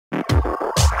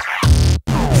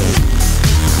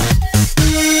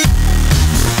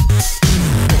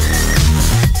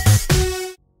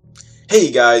Hey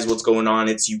guys, what's going on?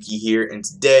 It's Yuki here, and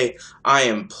today I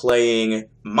am playing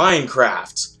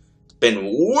Minecraft. It's been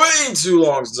way too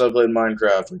long since I played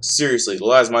Minecraft. Like, seriously, the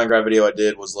last Minecraft video I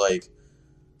did was like,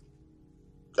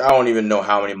 I don't even know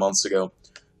how many months ago.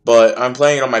 But I'm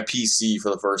playing it on my PC for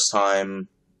the first time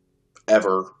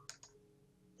ever.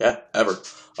 Yeah, ever.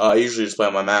 I usually just play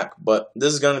on my Mac, but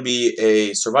this is going to be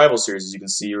a survival series, as you can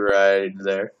see right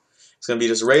there. It's going to be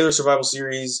just a regular survival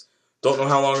series. Don't know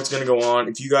how long it's going to go on.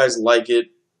 If you guys like it,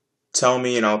 tell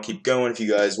me and I'll keep going. If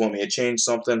you guys want me to change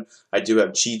something, I do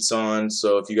have cheats on,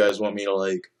 so if you guys want me to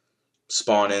like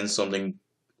spawn in something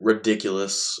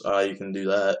ridiculous, you can do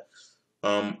that.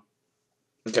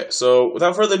 Okay, so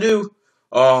without further ado,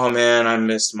 oh man, I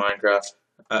missed Minecraft.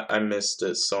 I missed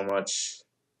it so much.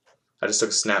 I just took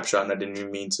a snapshot and I didn't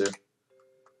even mean to.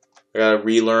 I gotta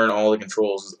relearn all the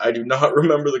controls. I do not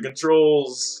remember the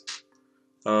controls.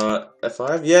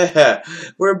 F5? Yeah!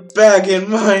 We're back in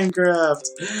Minecraft!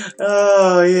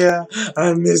 Oh, yeah!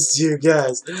 I missed you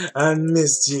guys! I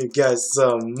missed you guys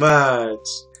so much!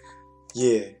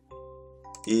 Yeah.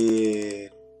 Yeah.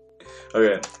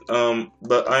 Okay,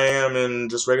 but I am in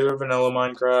just regular vanilla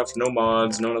Minecraft, no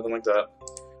mods, no nothing like that.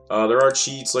 There are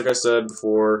cheats, like I said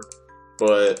before,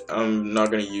 but I'm not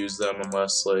gonna use them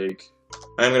unless, like,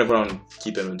 I am gonna put on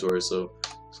keep inventory, so,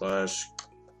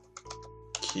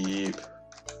 /keep.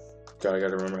 God, I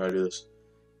gotta remember how to do this.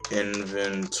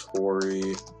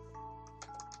 Inventory.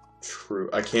 True.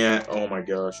 I can't. Oh my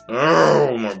gosh.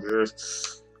 Oh my gosh.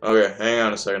 Okay, hang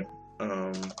on a second.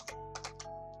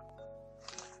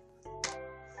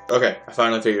 Okay, I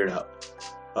finally figured it out.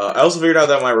 I also figured out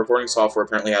that my recording software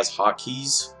apparently has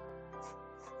hotkeys.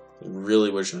 I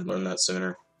really wish I'd learned that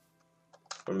sooner.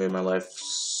 It would have made my life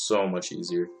so much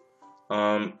easier.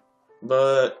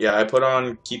 But yeah, I put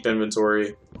on keep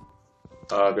inventory.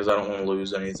 Because I don't want to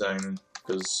lose anything,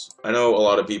 because I know a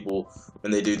lot of people,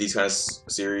 when they do these kind of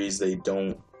series, they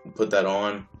don't put that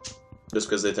on, just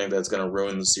because they think that's going to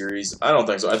ruin the series. I don't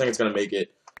think so. I think it's going to make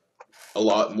it a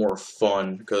lot more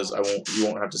fun, because you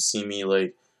won't have to see me,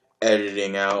 like,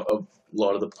 editing out a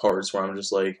lot of the parts where I'm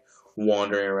just, like,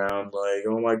 wandering around, like,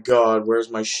 oh my god, where's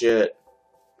my shit?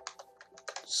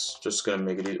 It's just going to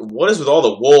make it easy. What is with all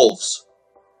the wolves?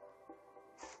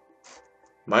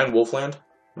 Mine Wolfland?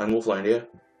 Mine Wolflandia.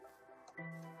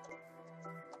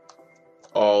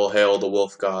 All hail the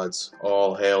wolf gods.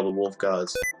 All hail the wolf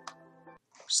gods.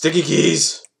 Sticky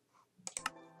keys!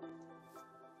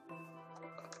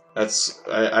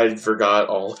 I forgot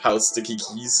all about sticky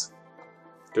keys.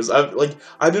 Because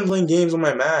I've been playing games on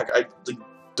my Mac. I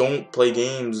don't play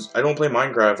games. I don't play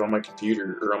Minecraft on my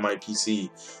computer or on my PC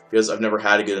because I've never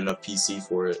had a good enough PC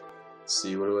for it. Let's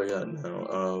see, what do I got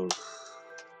now?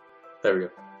 There we go.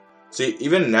 See,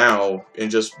 even now, in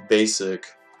just basic,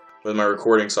 with my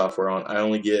recording software on, I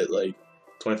only get, like,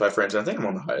 25 frames, and I think I'm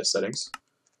on the highest settings.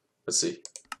 Let's see.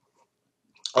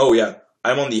 Oh, yeah,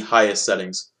 I'm on the highest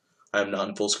settings. I'm not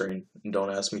in full screen, and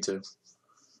don't ask me to.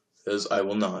 Because I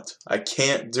will not. I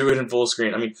can't do it in full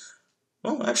screen. I mean,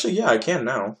 well, actually, yeah, I can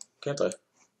now. Can't I?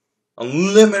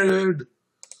 Unlimited!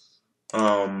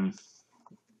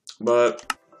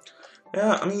 But,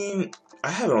 yeah, I mean, I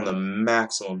have it on the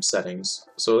maximum settings,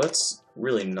 so that's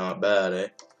really not bad, eh?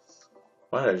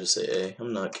 Why did I just say eh?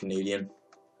 I'm not Canadian.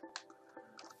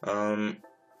 Oh,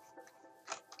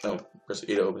 press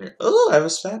E to open here. Oh, I have a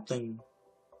sapling.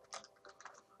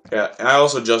 Yeah, I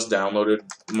also just downloaded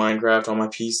Minecraft on my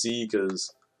PC,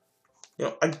 because, you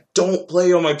know, I don't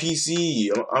play on my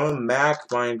PC. I'm a Mac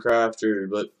Minecrafter,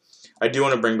 but I do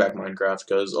want to bring back Minecraft,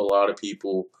 because a lot of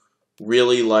people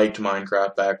really liked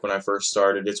Minecraft back when I first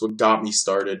started. It's what got me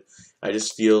started. I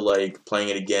just feel like playing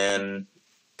it again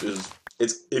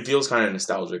it feels kind of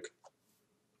nostalgic.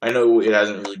 I know it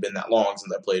hasn't really been that long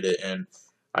since I played it, and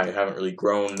I haven't really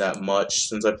grown that much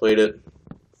since I played it.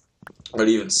 But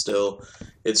even still,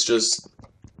 it's just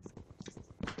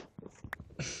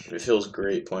it feels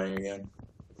great playing again.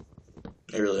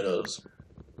 It really does.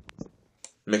 It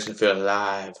makes me feel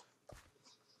alive.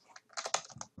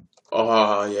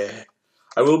 Oh yeah.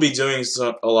 I will be doing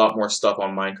a lot more stuff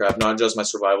on Minecraft, not just my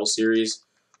survival series,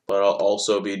 but I'll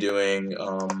also be doing,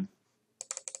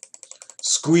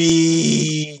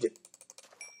 Squeed!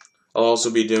 I'll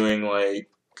also be doing, like,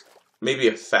 maybe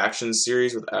a faction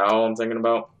series with Al, I'm thinking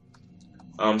about.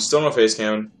 Still no face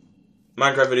cam.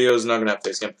 Minecraft videos, not gonna have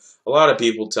face cam. A lot of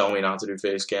people tell me not to do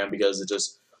face cam because it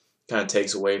just kind of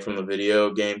takes away from the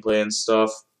video gameplay and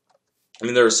stuff. I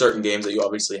mean, there are certain games that you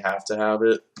obviously have to have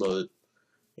it, but,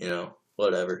 you know,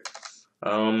 whatever.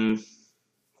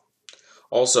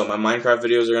 Also, my Minecraft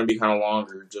videos are going to be kind of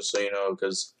longer, just so you know,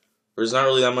 because there's not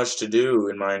really that much to do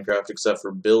in Minecraft except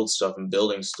for build stuff, and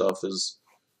building stuff is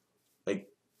like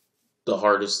the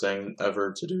hardest thing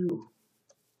ever to do.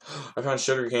 I found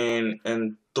sugarcane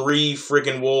and 3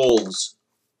 freaking wolves.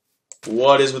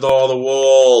 What is with all the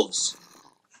wolves?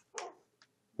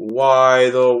 Why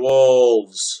the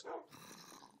wolves?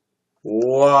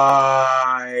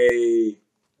 Why?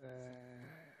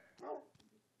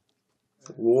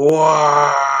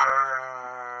 Why?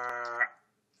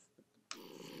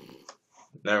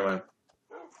 Never mind.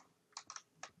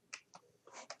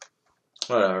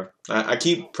 Whatever. I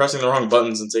keep pressing the wrong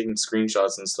buttons and taking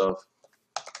screenshots and stuff.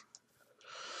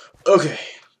 Okay.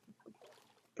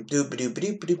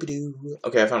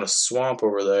 Okay, I found a swamp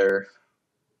over there.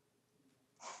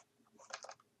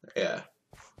 Yeah.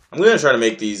 I'm gonna try to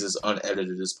make these as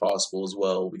unedited as possible as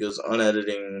well, because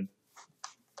editing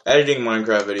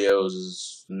Minecraft videos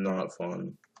is not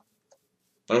fun.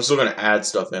 I'm still gonna add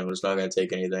stuff in, but it's not gonna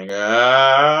take anything.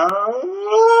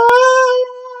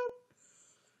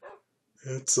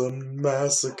 It's a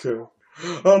massacre.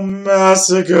 A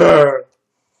massacre!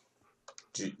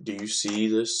 Do you see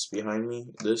this behind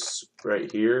me? This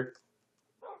right here?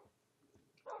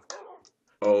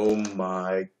 Oh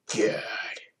my god.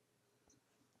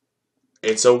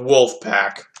 It's a wolf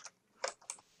pack.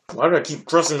 Why do I keep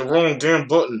pressing the wrong damn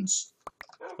buttons?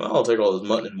 Well, I'll take all this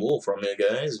mutton and wool from you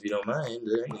guys, if you don't mind.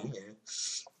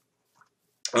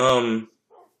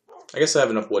 I guess I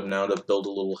have enough wood now to build a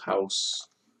little house.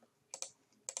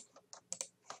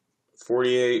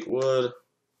 48 wood.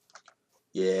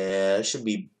 Yeah, that should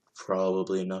be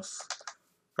probably enough.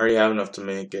 I already have enough to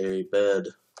make a bed.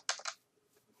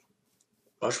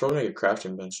 I should probably make a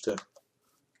crafting bench too.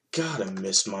 God, I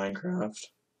miss Minecraft.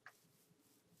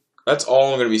 That's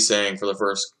all I'm going to be saying for the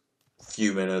first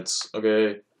few minutes,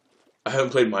 okay? I haven't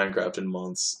played Minecraft in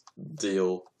months.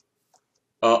 Deal.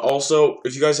 Also,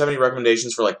 if you guys have any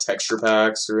recommendations for, like, texture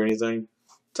packs or anything,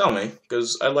 tell me,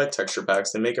 because I like texture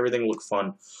packs. They make everything look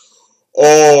fun.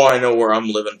 Oh, I know where I'm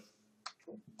living.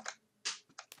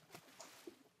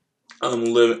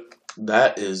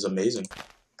 That is amazing.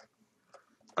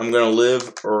 I'm gonna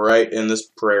live right in this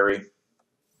prairie.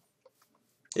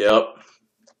 Yep.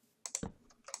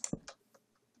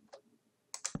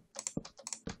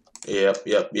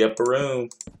 Yep, room.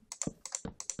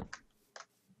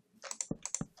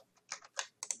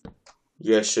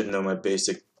 You guys should know my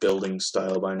basic building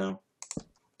style by now.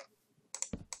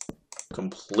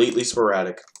 Completely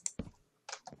sporadic.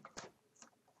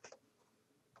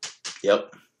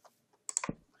 Yep.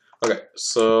 Okay,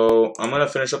 so I'm gonna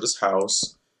finish up this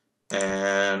house,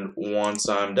 and once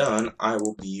I'm done, I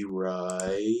will be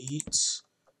right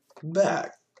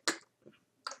back.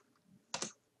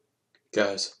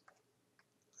 Guys,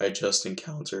 I just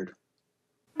encountered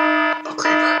a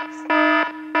creeper.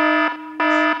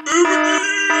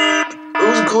 I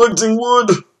was collecting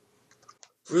wood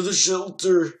for the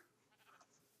shelter,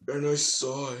 and I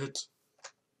saw it.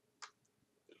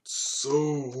 It's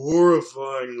so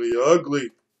horrifyingly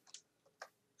ugly.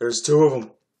 There's 2 of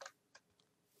them.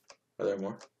 Are there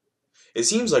more? It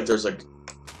seems like there's like,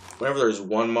 whenever there's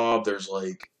one mob, there's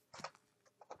like,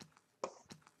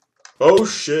 oh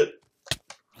shit.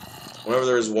 Whenever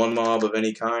there's one mob of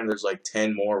any kind, there's like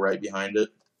 10 more right behind it.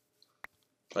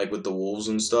 Like with the wolves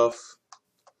and stuff.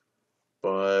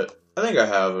 But I think I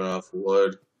have enough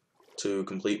wood to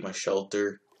complete my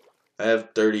shelter. I have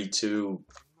 32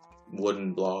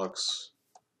 wooden blocks.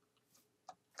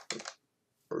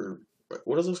 Or,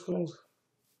 what are those called?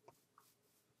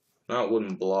 Not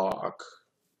wooden block.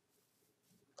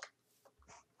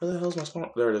 Where the hell's my spawn?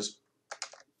 There it is.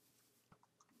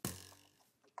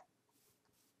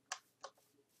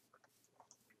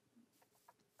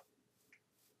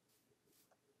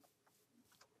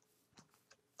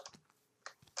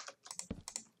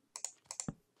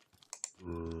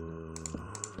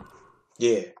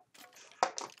 Yeah.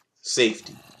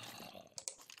 Safety.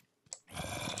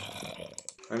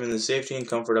 I'm in the safety and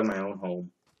comfort of my own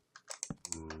home.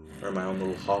 Or my own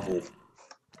little hovel.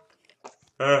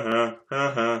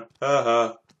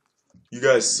 You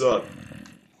guys suck.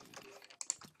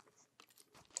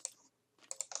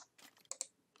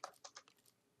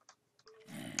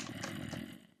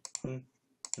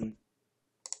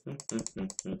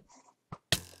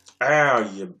 Ow,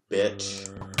 you bitch.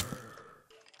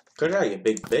 Cut it out, you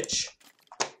big bitch.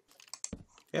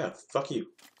 Yeah, fuck you.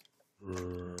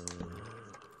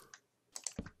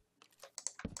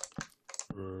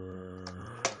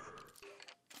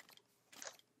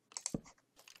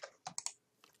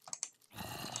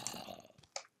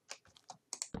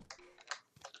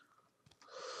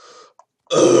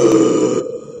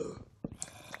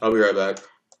 I'll be right back.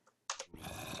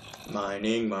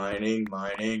 Mining, mining,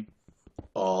 mining.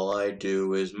 All I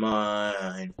do is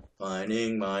mine.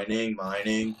 Mining, mining,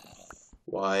 mining.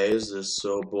 Why is this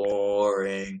so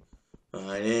boring?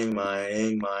 Mining,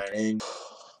 mining, mining.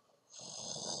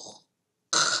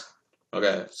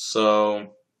 Okay,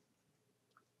 so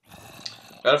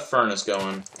got a furnace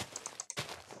going.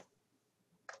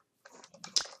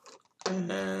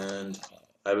 And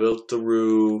I built the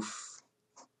roof.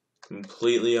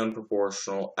 Completely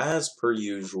unproportional, as per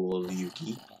usual,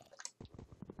 Yuki.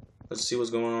 Let's see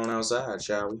what's going on outside,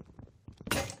 shall we?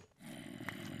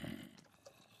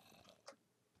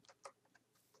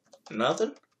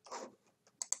 Nothing?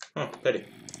 Oh, pity.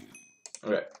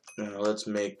 Okay, now let's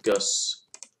make us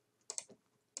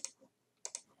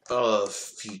a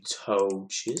few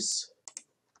torches.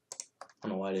 I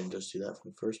don't know why I didn't just do that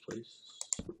from the first place.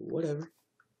 Whatever.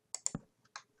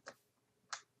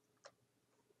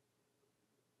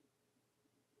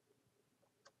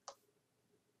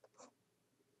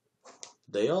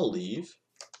 They all leave?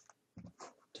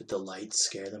 Did the lights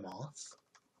scare them off?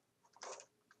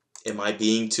 Am I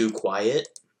being too quiet?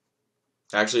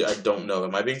 Actually, I don't know.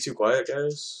 Am I being too quiet,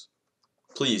 guys?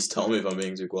 Please tell me if I'm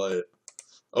being too quiet.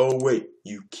 Oh, wait.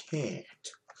 You can't.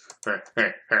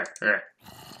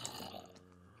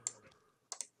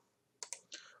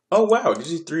 Oh, wow. It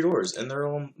gives you 3 doors, and they're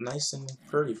all nice and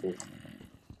prettyful.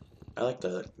 I like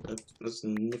that. That's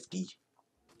nifty.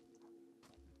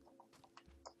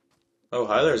 Oh,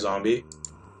 hi there, zombie.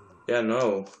 Yeah,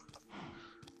 no.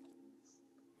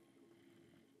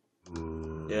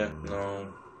 Yeah,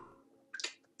 no.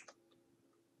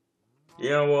 You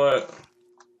know what?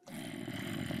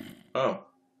 Oh.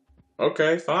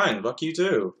 Okay, fine. Fuck you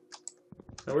too.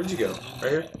 Now, where'd you go?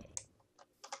 Right here?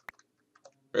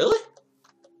 Really?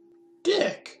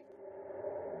 Dick.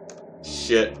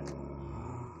 Shit.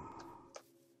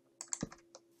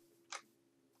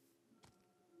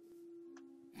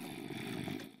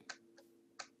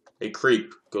 Hey,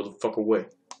 creep. Go the fuck away.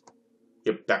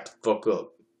 Get back the fuck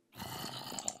up.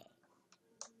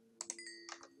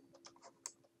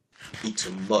 Eat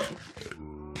some mutton.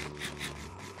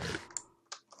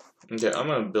 Okay, I'm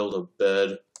gonna build a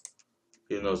bed,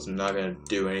 even though it's not gonna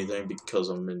do anything because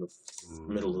I'm in the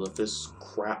middle of this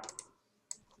crap.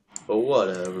 But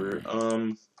whatever.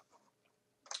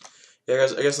 Yeah,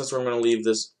 guys, I guess that's where I'm gonna leave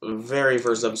this very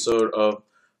first episode of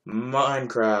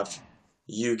Minecraft.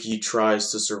 Yuki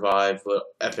tries to survive, but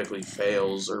epically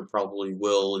fails, or probably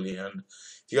will in the end.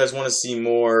 If you guys want to see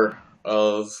more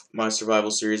of my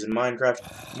survival series in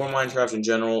Minecraft, more Minecraft in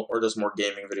general, or just more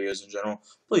gaming videos in general,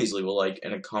 please leave a like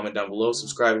and a comment down below.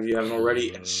 Subscribe if you haven't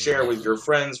already, and share with your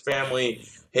friends, family,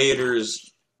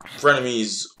 haters,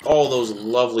 frenemies, all those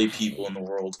lovely people in the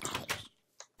world.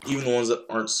 Even the ones that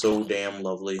aren't so damn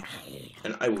lovely.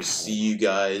 And I will see you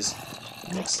guys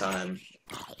next time.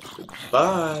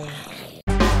 Goodbye.